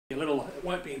it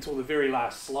won't be until the very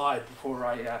last slide before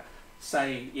I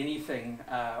say anything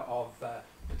of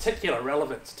particular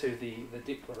relevance to the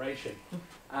declaration.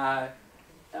 I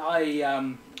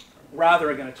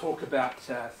rather are going to talk about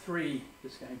three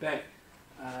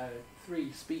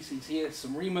species here,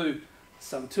 some rimu,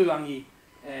 some tuangi,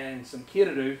 and some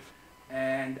keraru,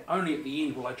 and only at the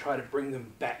end will I try to bring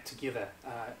them back together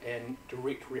and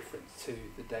direct reference to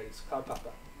the day's kaupapa.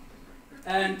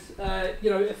 And,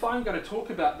 if I'm going to talk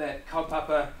about that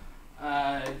kaupapa,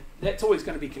 that's always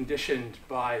going to be conditioned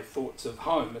by thoughts of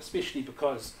home, especially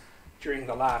because during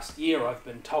the last year I've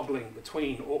been toggling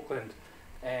between Auckland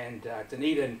and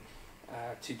Dunedin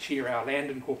to chair our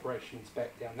land incorporations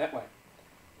back down that way.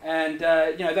 And,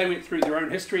 they went through their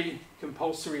own history,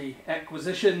 compulsory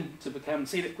acquisition to become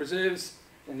scenic reserves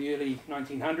in the early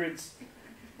 1900s,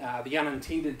 the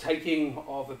unintended taking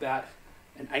of about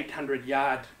an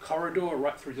 800-yard corridor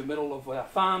right through the middle of our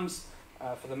farms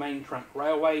for the main trunk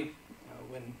railway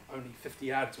when only 50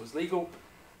 yards was legal.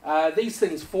 These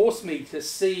things forced me to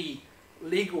see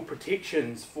legal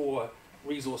protections for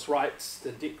resource rights,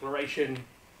 the declaration,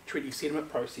 treaty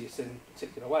settlement process in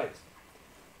particular ways.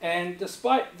 And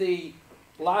despite the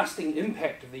lasting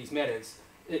impact of these matters,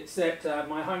 it's that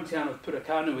my hometown of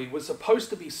Putakanui was supposed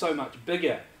to be so much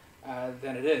bigger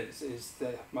than it is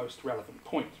the most relevant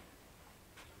point.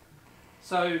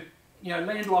 So,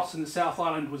 land loss in the South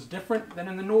Island was different than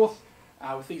in the North,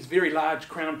 with these very large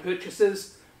Crown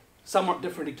purchases. Somewhat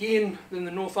different again than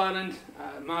the North Island.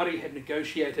 Māori had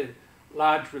negotiated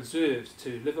large reserves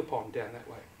to live upon down that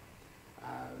way.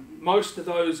 Most of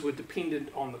those were dependent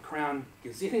on the Crown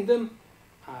gazetting them,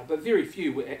 but very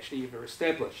few were actually ever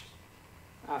established.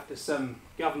 After some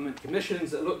government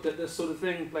commissions that looked at this sort of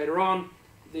thing later on,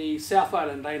 the South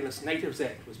Island Landless Natives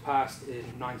Act was passed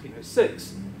in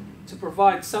 1906 to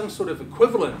provide some sort of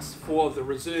equivalence for the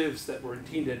reserves that were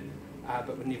intended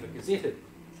but were never gazetted.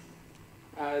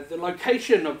 The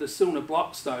location of the Silna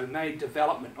blocks, though, made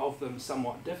development of them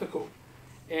somewhat difficult.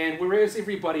 And whereas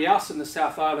everybody else in the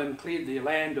South Island cleared their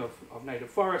land of native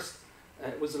forest,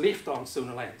 it was left on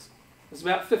Silna lands. There's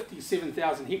about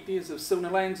 57,000 hectares of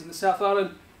Silna lands in the South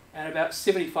Island, and about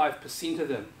 75% of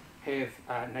them have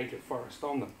native forest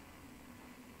on them.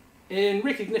 In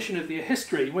recognition of their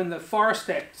history, when the Forest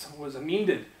Act was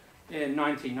amended in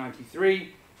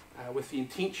 1993 with the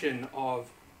intention of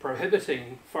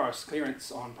prohibiting forest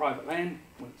clearance on private land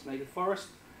when it's native forest,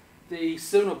 the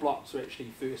Silna blocks were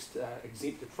actually first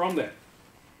exempted from that.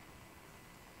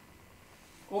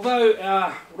 Although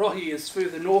our rohi is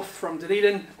further north from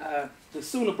Dunedin, the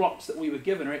Silna blocks that we were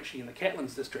given are actually in the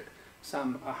Catlins district,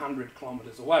 some 100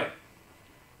 kilometres away.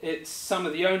 It's some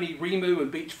of the only rimu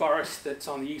and beech forest that's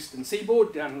on the eastern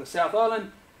seaboard down in the South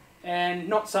Island, and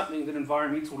not something that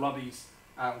environmental lobbies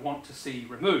want to see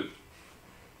removed.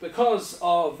 Because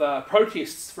of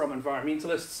protests from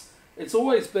environmentalists, it's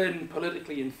always been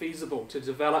politically infeasible to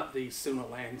develop these Silna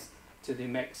lands to their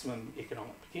maximum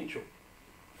economic potential.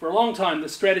 For a long time, the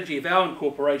strategy of our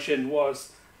incorporation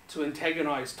was to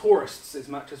antagonise tourists as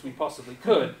much as we possibly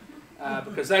could,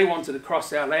 because they wanted to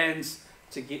cross our lands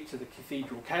to get to the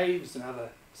cathedral caves and other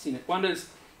scenic wonders,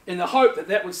 in the hope that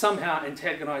that would somehow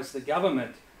antagonise the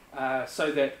government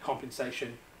so that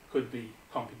compensation could be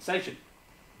compensation.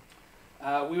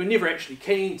 We were never actually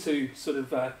keen to sort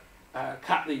of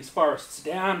cut these forests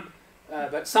down,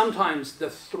 but sometimes the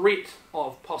threat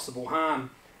of possible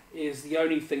harm is the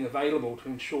only thing available to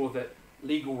ensure that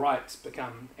legal rights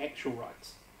become actual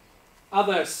rights.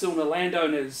 Other Silna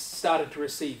landowners started to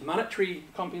receive monetary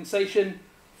compensation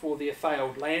for their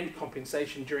failed land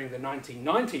compensation during the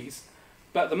 1990s,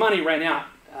 but the money ran out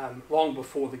long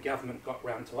before the government got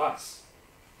round to us.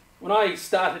 When I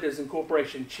started as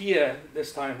incorporation chair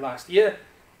this time last year,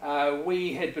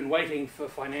 we had been waiting for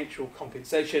financial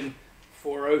compensation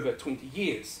for over 20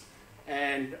 years.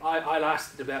 And I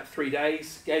lasted about 3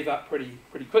 days, gave up pretty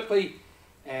quickly,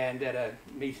 and at a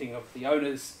meeting of the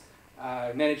owners,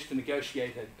 managed to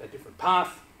negotiate a different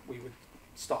path. We would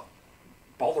stop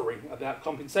bothering about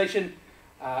compensation.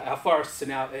 Our forests are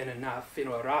now in a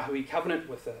whenua rahui covenant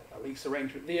with a lease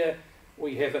arrangement there.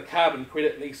 We have a carbon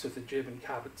credit lease with the German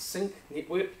Carbon Sink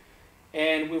network,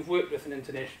 and we've worked with an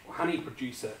international honey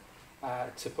producer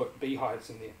to put beehives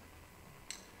in there.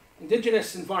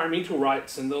 Indigenous environmental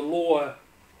rights and the law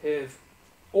have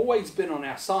always been on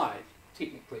our side,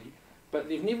 technically, but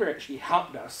they've never actually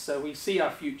helped us, so we see our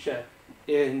future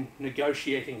in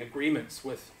negotiating agreements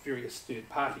with various third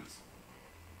parties.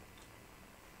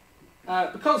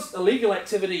 Because illegal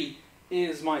activity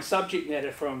is my subject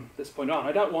matter from this point on,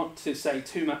 I don't want to say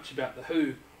too much about the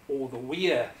who or the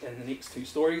where in the next two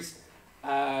stories.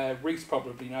 Reese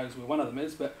probably knows where one of them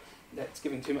is, but that's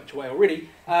giving too much away already.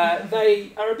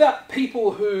 They are about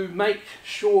people who make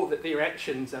sure that their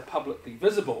actions are publicly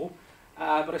visible,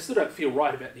 but I still don't feel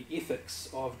right about the ethics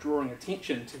of drawing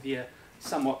attention to their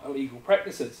somewhat illegal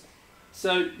practices.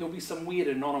 So there'll be some weird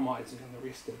anonymising in the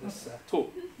rest of this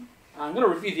talk. I'm going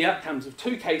to review the outcomes of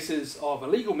 2 cases of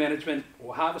illegal management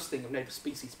or harvesting of native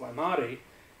species by Māori,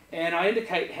 and I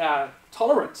indicate how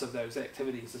tolerance of those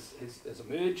activities has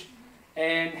emerged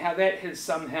and how that has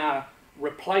somehow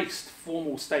replaced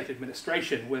formal state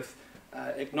administration with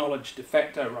acknowledged de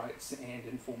facto rights and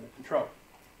informal control.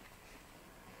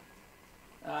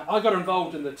 I got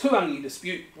involved in the Tuangi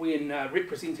dispute when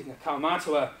representing a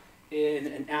kaumātua in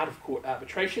an out-of-court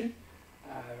arbitration.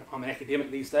 I'm an academic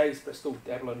these days, but I still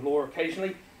dabble in law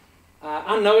occasionally.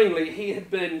 Unknowingly, he had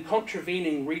been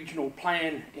contravening regional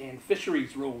plan and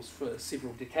fisheries rules for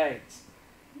several decades.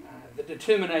 The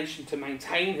determination to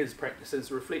maintain his practices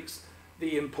reflects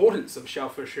the importance of shell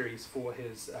fisheries for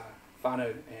his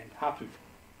whānau and hapu.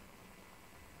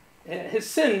 His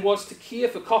sin was to care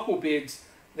for cockle beds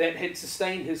that had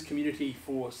sustained his community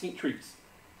for centuries.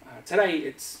 Today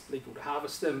it's legal to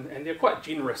harvest them, and there are quite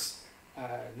generous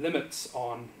limits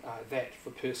on that for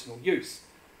personal use.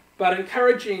 But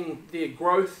encouraging their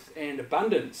growth and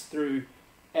abundance through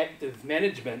active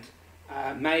management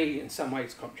may in some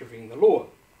ways contravene the law.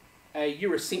 A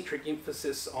Eurocentric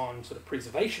emphasis on sort of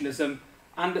preservationism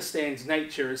understands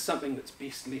nature as something that's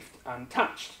best left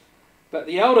untouched. But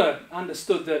the elder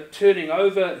understood that turning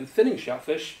over and thinning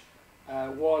shellfish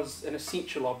was an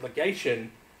essential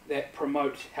obligation that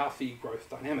promote healthy growth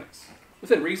dynamics.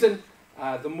 Within reason,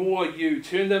 the more you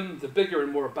turn them, the bigger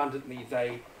and more abundantly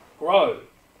they grow.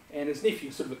 And his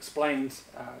nephew sort of explains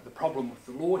the problem with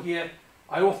the law here.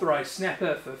 I authorise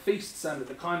snapper for feasts under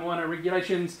the Kaimoana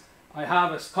regulations. I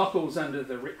harvest cockles under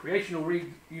the recreational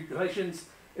regulations.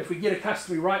 If we get a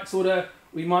customary rights order,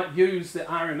 we might use the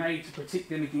RMA to protect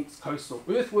them against coastal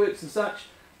earthworks and such.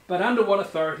 But under what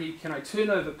authority can I turn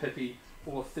over pipi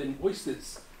or thin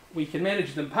oysters? We can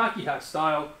manage them Pākehā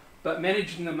style, but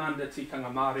managing them under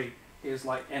tikanga Māori is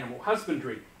like animal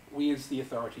husbandry. Where's the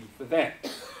authority for that?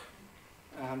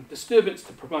 Disturbance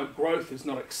to promote growth is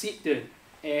not accepted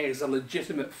as a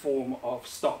legitimate form of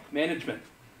stock management.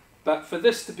 But for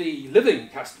this to be living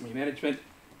customary management,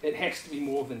 it has to be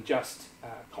more than just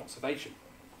conservation.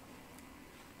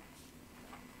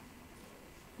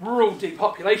 Rural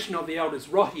depopulation of the elders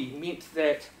rohi meant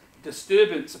that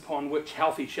disturbance upon which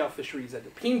healthy shell fisheries are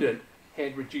dependent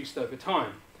had reduced over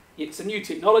time. Yet some new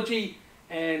technology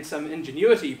and some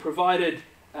ingenuity provided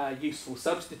useful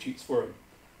substitutes for them.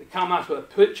 The kaumātua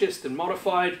purchased and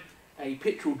modified a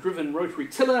petrol-driven rotary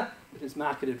tiller that is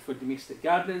marketed for domestic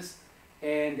gardeners,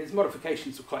 and his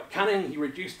modifications were quite cunning. He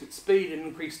reduced its speed and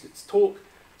increased its torque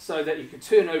so that you could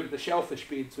turn over the shellfish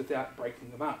beds without breaking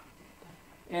them up.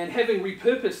 And having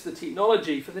repurposed the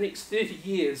technology for the next 30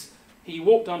 years, he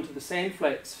walked onto the sand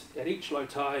flats at each low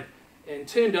tide and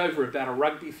turned over about a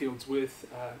rugby field's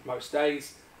worth most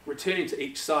days, returning to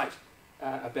each site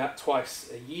about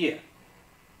twice a year.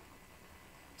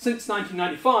 Since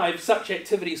 1995, such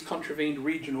activities contravened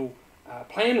regional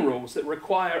plan rules that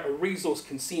require a resource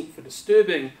consent for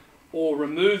disturbing or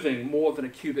removing more than a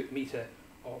cubic metre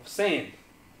of sand.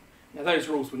 Now, those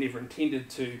rules were never intended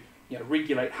to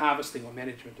regulate harvesting or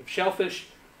management of shellfish.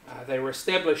 They were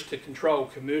established to control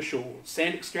commercial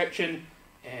sand extraction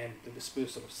and the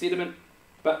dispersal of sediment,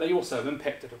 but they also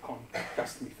impacted upon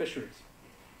customary fisheries.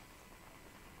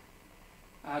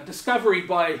 Discovery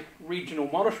by regional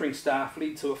monitoring staff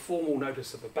led to a formal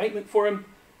notice of abatement for him,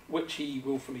 which he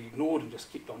willfully ignored and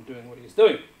just kept on doing what he was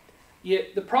doing.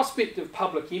 Yet the prospect of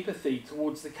public empathy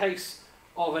towards the case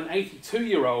of an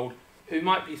 82-year-old who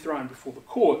might be thrown before the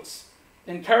courts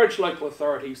encouraged local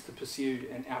authorities to pursue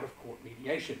an out-of-court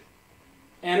mediation.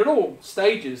 And at all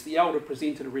stages, the elder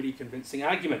presented a really convincing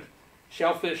argument.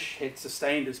 Shellfish had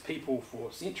sustained his people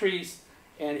for centuries,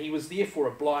 and he was therefore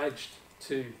obliged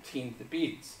to tend the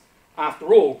beds.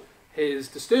 After all, his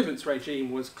disturbance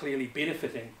regime was clearly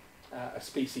benefiting a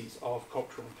species of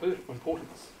cultural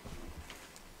importance.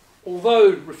 Although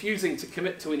refusing to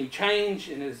commit to any change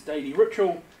in his daily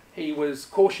ritual, he was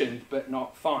cautioned but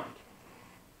not fined.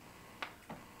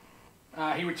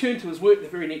 He returned to his work the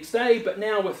very next day, but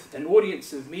now with an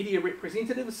audience of media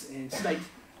representatives and state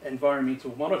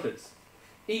environmental monitors.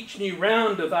 Each new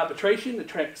round of arbitration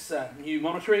attracts new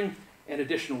monitoring and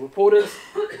additional reporters,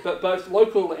 but both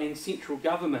local and central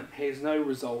government has no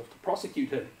resolve to prosecute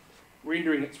him,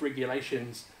 rendering its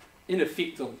regulations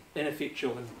ineffectual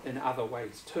in other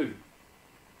ways too.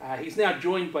 He's now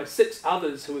joined by 6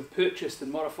 others who have purchased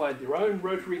and modified their own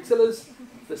rotary tillers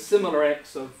for similar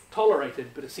acts of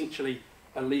tolerated but essentially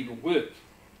illegal work.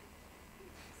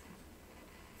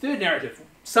 Third narrative,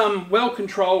 some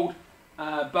well-controlled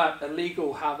but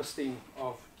illegal harvesting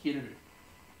of kiraru.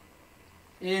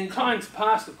 In times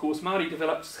past, of course, Māori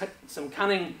developed some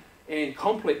cunning and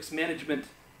complex management,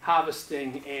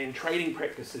 harvesting and trading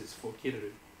practices for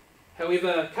kiraru.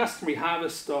 However, customary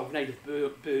harvest of native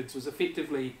birds was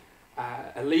effectively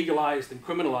illegalised and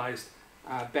criminalised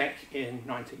back in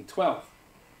 1912.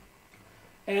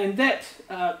 And that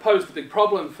posed a big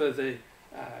problem for the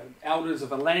elders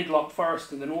of a landlocked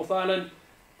forest in the North Island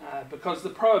because the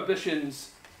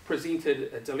prohibitions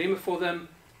presented a dilemma for them.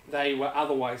 They were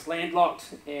otherwise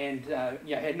landlocked and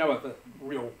had no other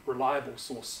real reliable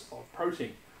source of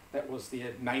protein. That was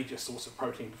their major source of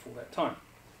protein before that time.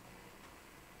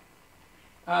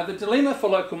 The dilemma for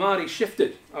local Māori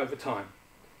shifted over time.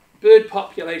 Bird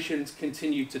populations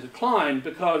continued to decline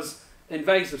because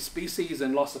invasive species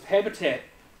and loss of habitat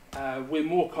were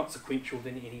more consequential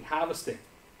than any harvesting.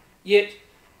 Yet,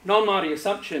 non-Māori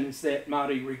assumptions that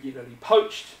Māori regularly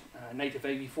poached native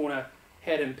avifauna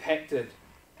had impacted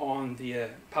on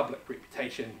their public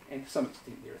reputation and to some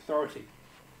extent their authority.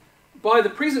 By the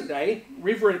present day,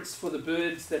 reverence for the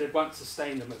birds that had once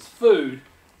sustained them as food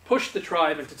pushed the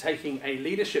tribe into taking a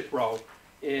leadership role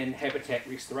in habitat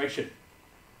restoration.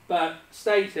 But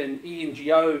state and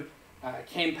ENGO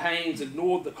campaigns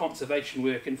ignored the conservation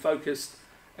work and focused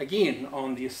again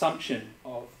on the assumption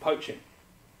of poaching.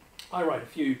 I write a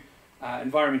few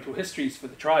environmental histories for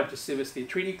the tribe to service their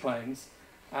treaty claims,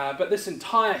 but this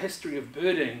entire history of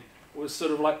birding was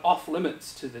sort of like off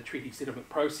limits to the treaty settlement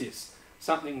process,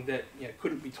 something that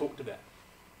couldn't be talked about.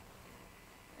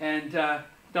 And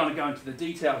don't want to go into the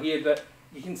detail here, but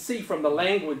you can see from the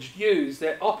language used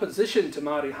that opposition to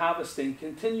Māori harvesting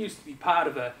continues to be part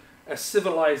of a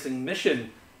civilising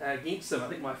mission against them. I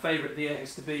think my favourite there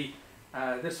has to be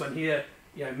this one here,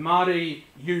 Māori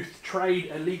youth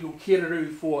trade illegal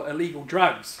kiraru for illegal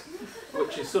drugs,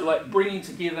 which is sort of like bringing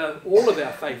together all of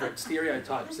our favourite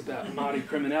stereotypes about Māori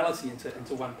criminality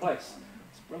into one place.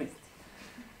 It's brilliant.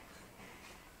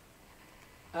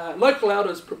 Local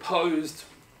elders proposed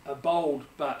a bold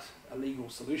but illegal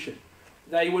solution.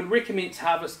 They would recommence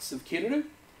harvests of kiraru,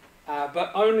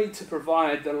 but only to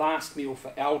provide the last meal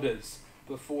for elders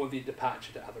before their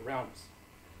departure to other realms.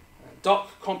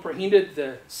 DOC comprehended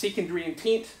the secondary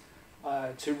intent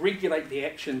to regulate the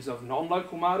actions of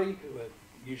non-local Māori, who are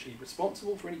usually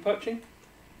responsible for any poaching.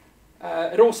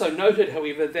 It also noted,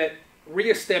 however, that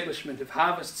re-establishment of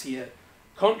harvests here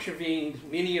contravened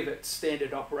many of its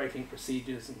standard operating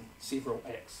procedures and several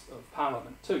acts of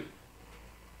Parliament too.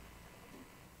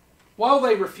 While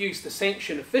they refused to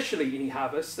sanction officially any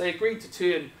harvests, they agreed to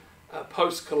turn a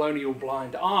post-colonial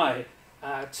blind eye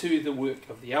to the work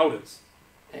of the elders.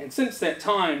 And since that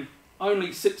time,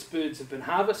 only 6 birds have been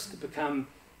harvested to become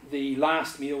the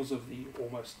last meals of the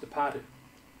almost departed.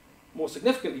 More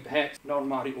significantly perhaps,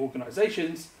 non-Māori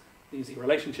organisations, these are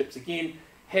relationships again,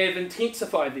 have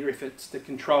intensified their efforts to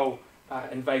control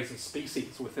invasive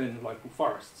species within local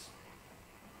forests.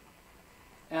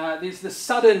 There's this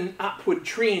sudden upward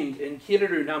trend in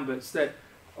kiraru numbers that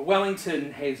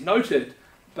Wellington has noted,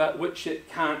 but which it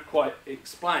can't quite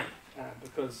explain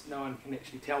because no one can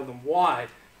actually tell them why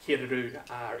kiraru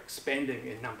are expanding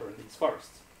in number in these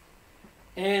forests.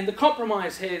 And the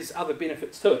compromise has other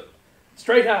benefits to it.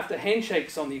 Straight after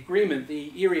handshakes on the agreement,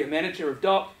 the area manager of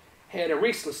DOC had a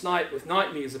restless night with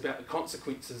nightmares about the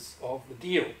consequences of the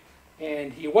deal.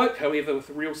 And he awoke, however, with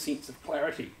a real sense of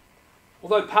clarity.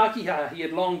 Although Pākehā, he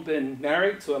had long been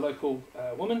married to a local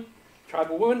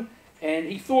tribal woman, and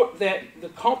he thought that the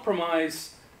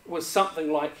compromise was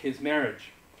something like his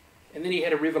marriage. And then he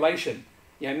had a revelation.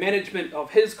 Management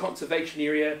of his conservation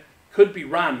area could be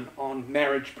run on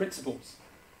marriage principles.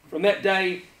 From that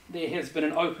day, there has been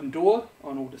an open door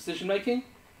on all decision making.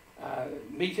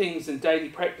 Meetings and daily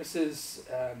practices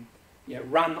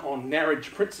run on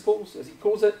marriage principles, as he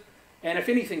calls it. And if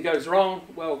anything goes wrong,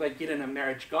 well, they get in a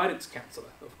marriage guidance counsellor,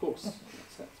 of course.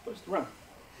 That's how it's supposed to run.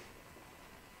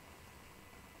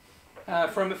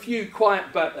 From a few quiet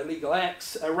but illegal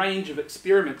acts, a range of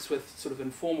experiments with sort of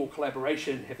informal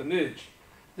collaboration have emerged.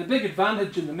 The big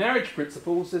advantage in the marriage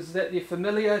principles is that they're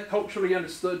familiar, culturally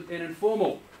understood, and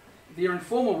informal. They're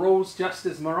informal rules just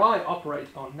as marae operate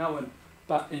on known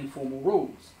but informal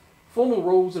rules. Formal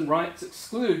rules and rights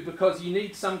exclude because you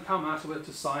need some kaumātua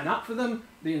to sign up for them,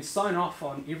 then sign off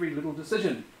on every little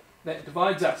decision. That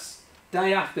divides us.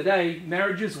 Day after day,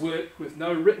 marriages work with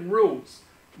no written rules.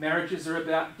 Marriages are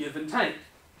about give and take.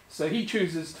 So he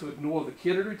chooses to ignore the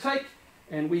kiraru take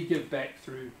and we give back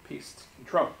through pest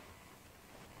control.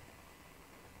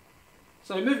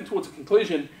 So moving towards a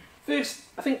conclusion, first,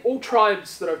 I think all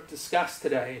tribes that I've discussed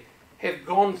today have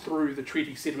gone through the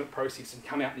treaty settlement process and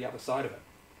come out the other side of it.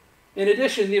 In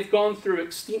addition, they've gone through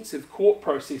extensive court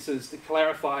processes to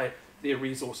clarify their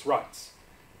resource rights.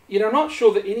 Yet I'm not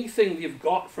sure that anything they've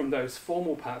got from those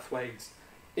formal pathways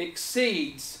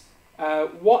exceeds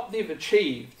what they've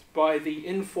achieved by the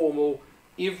informal,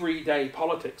 everyday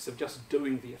politics of just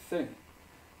doing their thing.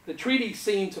 The treaties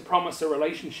seem to promise a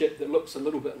relationship that looks a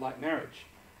little bit like marriage.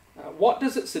 What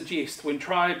does it suggest when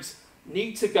tribes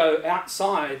need to go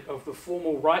outside of the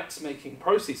formal rights-making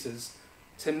processes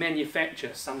to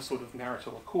manufacture some sort of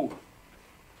marital accord?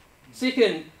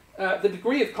 Second, the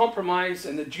degree of compromise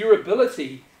and the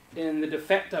durability in the de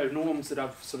facto norms that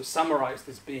I've sort of summarised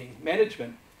as being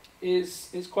management is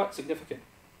quite significant.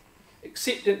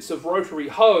 Acceptance of rotary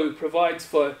hoe provides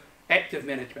for active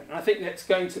management, and I think that's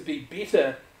going to be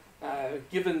better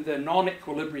given the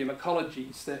non-equilibrium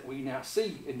ecologies that we now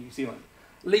see in New Zealand.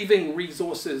 Leaving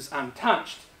resources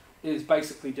untouched is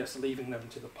basically just leaving them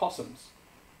to the possums.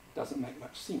 Doesn't make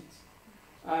much sense.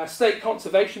 State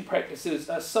conservation practices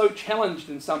are so challenged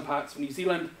in some parts of New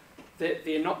Zealand that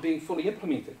they're not being fully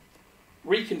implemented.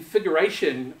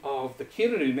 Reconfiguration of the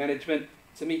Kirunu management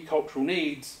to meet cultural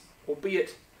needs,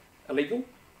 albeit illegal,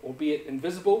 albeit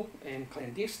invisible and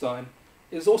clandestine,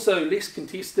 is also less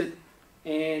contested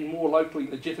and more locally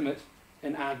legitimate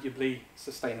and arguably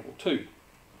sustainable too.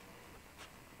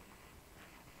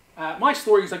 My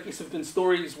stories, I guess, have been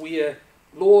stories where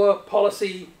law,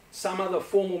 policy, some other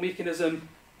formal mechanism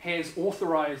has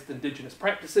authorised Indigenous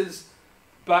practices,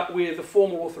 but where the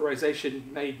formal authorisation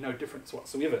made no difference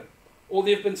whatsoever. Or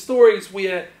there have been stories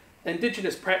where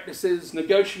Indigenous practices,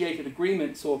 negotiated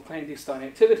agreements or clandestine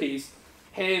activities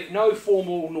have no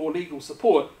formal nor legal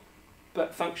support,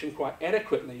 but function quite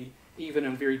adequately, even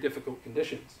in very difficult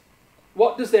conditions.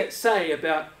 What does that say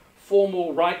about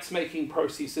formal rights-making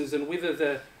processes and whether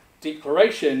the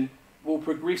declaration will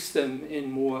progress them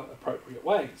in more appropriate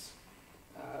ways?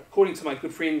 According to my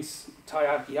good friends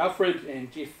Taiaki Alfred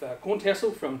and Jeff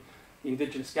Corntassel from the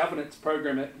Indigenous Governance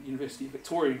Program at the University of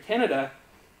Victoria in Canada,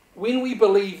 when we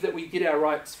believe that we get our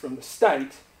rights from the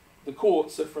state, the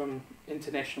courts, or from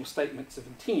international statements of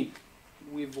intent,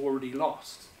 we've already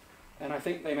lost. And I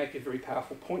think they make a very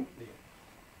powerful point there.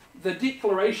 The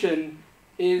declaration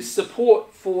is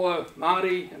support for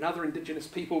Māori and other Indigenous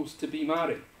peoples to be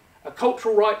Māori, a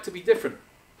cultural right to be different.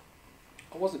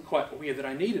 I wasn't quite aware that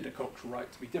I needed a cultural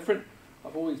right to be different.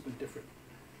 I've always been different.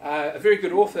 A very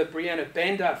good author, Brianna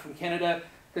Bandar from Canada,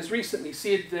 has recently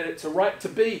said that it's a right to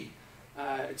be.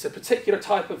 It's a particular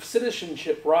type of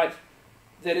citizenship right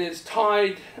that is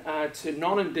tied to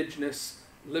non-Indigenous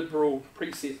liberal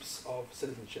precepts of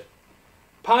citizenship.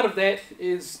 Part of that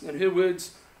is, in her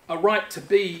words, a right to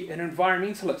be an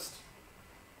environmentalist.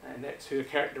 And that's her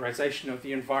characterisation of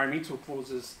the environmental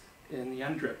clauses in the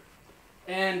UNDRIP.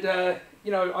 And, I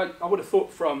would have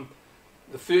thought from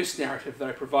the first narrative that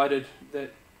I provided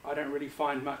that I don't really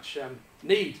find much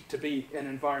need to be an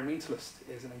environmentalist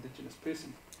as an Indigenous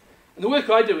person. In the work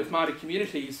I do with Māori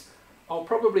communities, I'll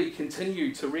probably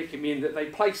continue to recommend that they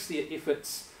place their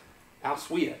efforts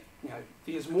elsewhere.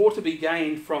 There's more to be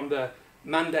gained from the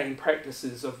mundane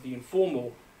practices of the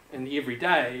informal and the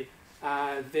everyday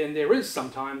than there is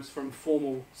sometimes from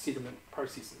formal settlement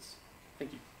processes.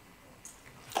 Thank you.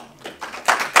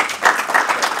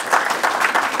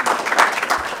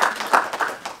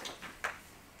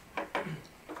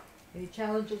 Any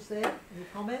challenges there? Any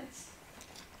comments?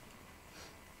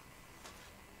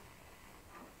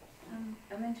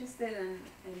 I'm interested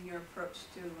in your approach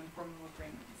to informal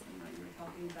agreements. You were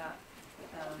talking about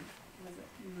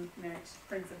marriage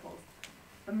principles.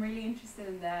 I'm really interested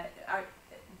in that,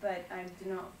 but I do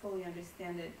not fully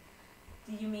understand it.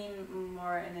 Do you mean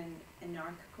more in an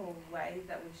anarchical way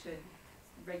that we should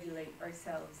regulate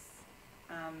ourselves?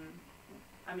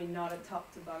 Not a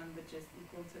top to bottom, but just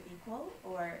equal to equal?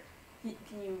 Or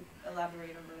can you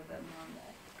elaborate a little bit more on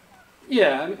that?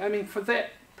 Yeah, for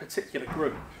that particular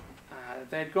group,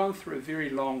 they'd gone through a very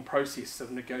long process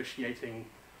of negotiating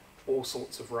all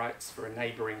sorts of rights for a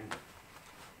neighbouring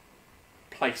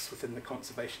place within the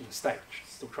conservation estate,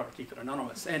 still trying to keep it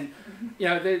anonymous. And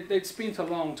they'd spent a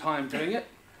long time doing it,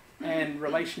 and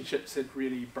relationships had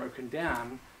really broken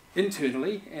down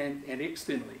internally and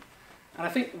externally. And I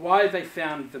think why they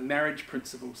found the marriage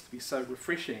principles to be so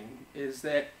refreshing is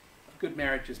that a good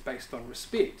marriage is based on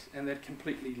respect, and they'd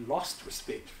completely lost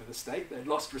respect for the state. They'd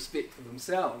lost respect for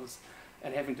themselves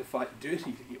and having to fight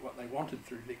dirty to get what they wanted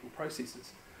through legal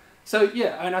processes. So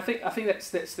and I think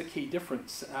that's the key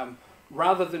difference.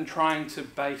 rather than trying to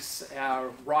base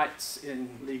our rights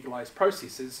in legalised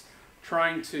processes,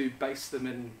 trying to base them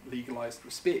in legalised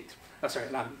respect.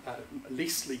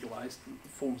 Least legalised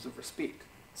forms of respect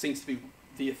seems to be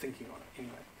their thinking on it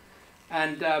anyway.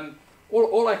 And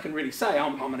all I can really say,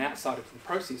 I'm an outsider to the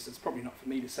process, it's probably not for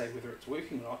me to say whether it's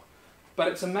working or not, but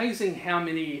it's amazing how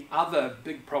many other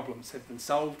big problems have been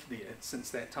solved there since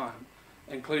that time,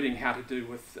 including how to do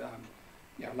with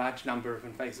a large number of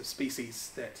invasive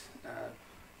species that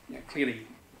clearly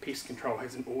pest control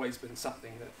hasn't always been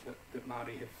something that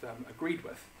Māori have agreed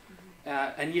with.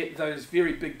 And yet those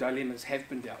very big dilemmas have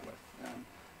been dealt with.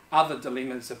 Other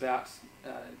dilemmas about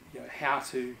how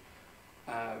to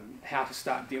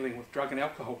start dealing with drug and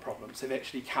alcohol problems have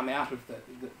actually come out of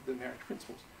the marriage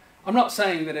principles. I'm not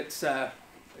saying that it's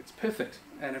perfect,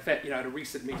 and in fact, at a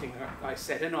recent meeting I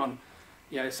sat in on,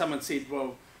 someone said,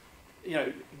 well,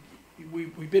 we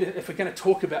better, if we're going to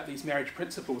talk about these marriage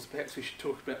principles, perhaps we should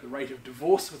talk about the rate of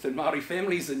divorce within Māori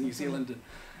families in New Zealand. And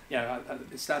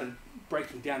it started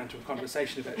breaking down into a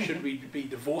conversation about should we be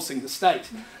divorcing the state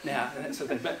now and that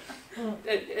sort of thing.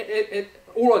 But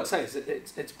all I'd say is that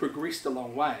it's progressed a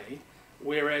long way,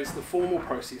 whereas the formal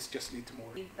process just led to more.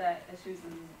 If the issues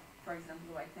in, for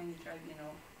example, like Waitangi drug,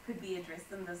 could be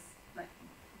addressed in this, like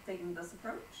taking this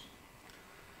approach.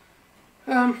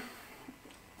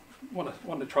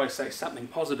 Want to try to say something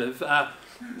positive.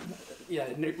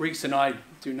 Reese and I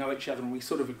do know each other, and we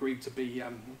sort of agreed to be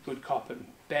good cop and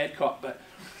bad cop, but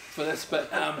for this. But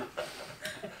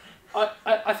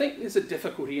I think there's a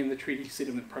difficulty in the treaty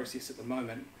settlement process at the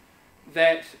moment.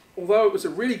 That although it was a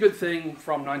really good thing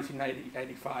from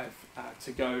 1985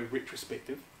 to go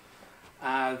retrospective,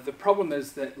 the problem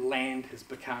is that land has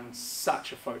become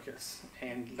such a focus,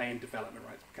 and land development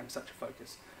rights become such a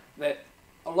focus, that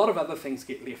a lot of other things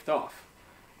get left off.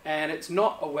 And it's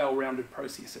not a well-rounded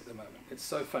process at the moment. It's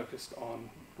so focused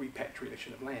on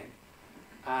repatriation of land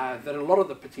that a lot of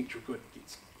the potential good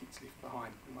gets left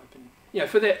behind, in my opinion.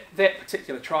 For that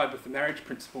particular tribe with the marriage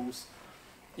principles,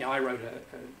 I wrote a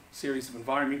series of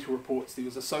environmental reports, there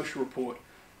was a social report,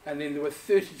 and then there were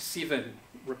 37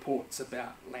 reports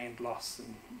about land loss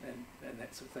and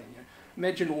that sort of thing.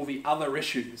 Imagine all the other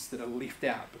issues that are left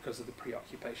out because of the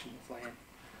preoccupation with land.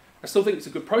 I still think it's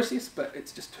a good process, but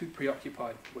it's just too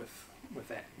preoccupied with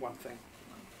that one thing.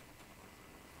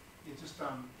 Yeah, that's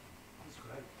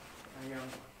great. And,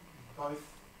 both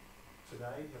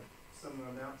today have similar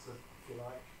amounts of, if you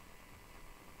like,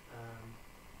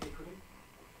 equity.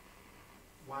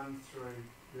 One through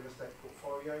real estate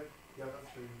portfolio, the other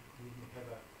through needing to have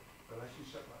a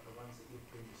relationship like the ones that you've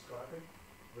been describing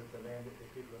with the land that the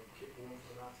people have kept warm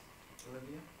for the last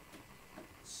millennia.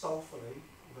 Soulfully,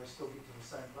 will they still get to the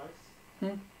same place?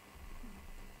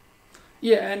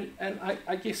 Yeah, and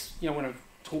I guess, when I've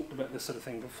talked about this sort of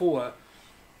thing before,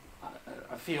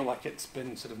 I feel like it's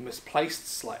been sort of misplaced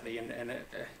slightly, and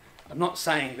I'm not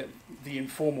saying that the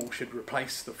informal should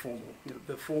replace the formal.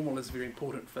 The formal is very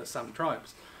important for some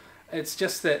tribes. It's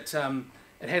just that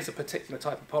it has a particular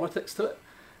type of politics to it,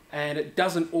 and it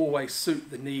doesn't always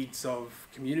suit the needs of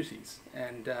communities.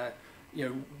 And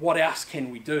what else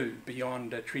can we do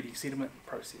beyond a treaty settlement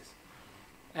process?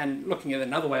 And looking at it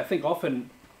another way, I think often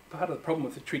part of the problem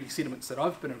with the treaty settlements that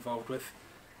I've been involved with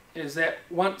is that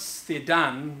once they're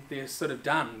done, they're sort of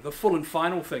done. The full and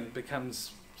final thing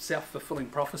becomes self-fulfilling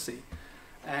prophecy.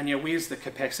 And where's the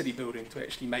capacity building to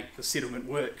actually make the settlement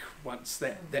work once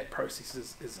that process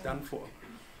is done for?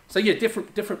 So yeah,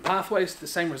 different pathways, the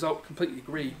same result, completely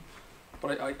agree.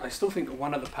 But I still think that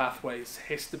one of the pathways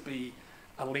has to be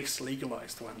a less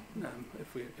legalised one,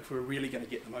 if we're really going to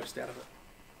get the most out of it.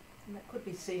 And that could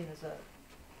be seen as a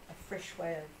fresh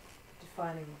way of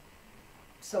defining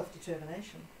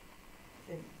self-determination,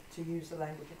 to use the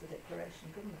language of the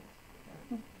Declaration, couldn't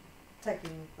it?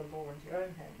 Taking the law into your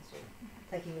own hands, or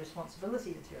taking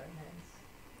responsibility into your own hands.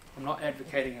 I'm not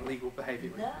advocating illegal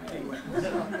behaviour. No. Anyway.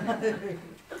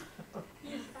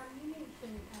 Yes, you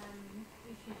mentioned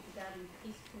issues regarding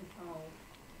pest control.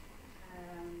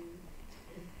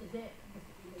 Is that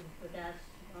with regards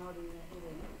to Māori in that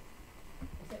area?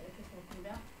 Is that what you're talking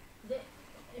about?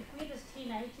 Where does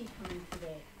 1080 come into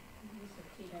that? Use of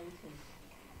 1080?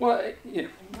 Well,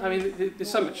 I mean, there's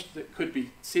so much that could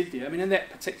be said there. I mean, in that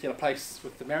particular place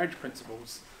with the marriage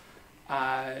principles,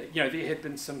 there had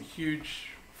been some huge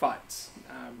fights.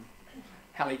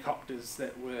 Helicopters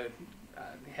that were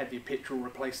had their petrol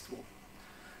replaced, or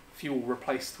fuel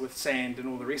replaced with sand and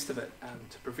all the rest of it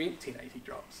to prevent 1080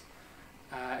 drops.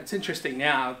 It's interesting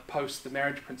now, post the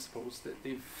marriage principles, that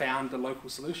they've found a local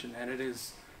solution, and it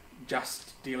is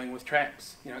just dealing with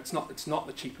traps. It's not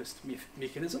the cheapest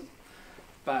mechanism,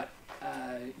 but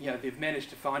you know, they've managed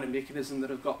to find a mechanism that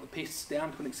have got the pests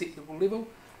down to an acceptable level,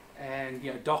 and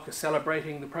you know, DOC are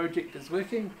celebrating the project is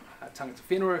working, Tangata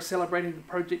Whenua are celebrating the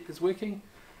project is working,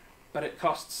 but it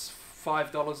costs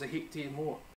 $5 a hectare more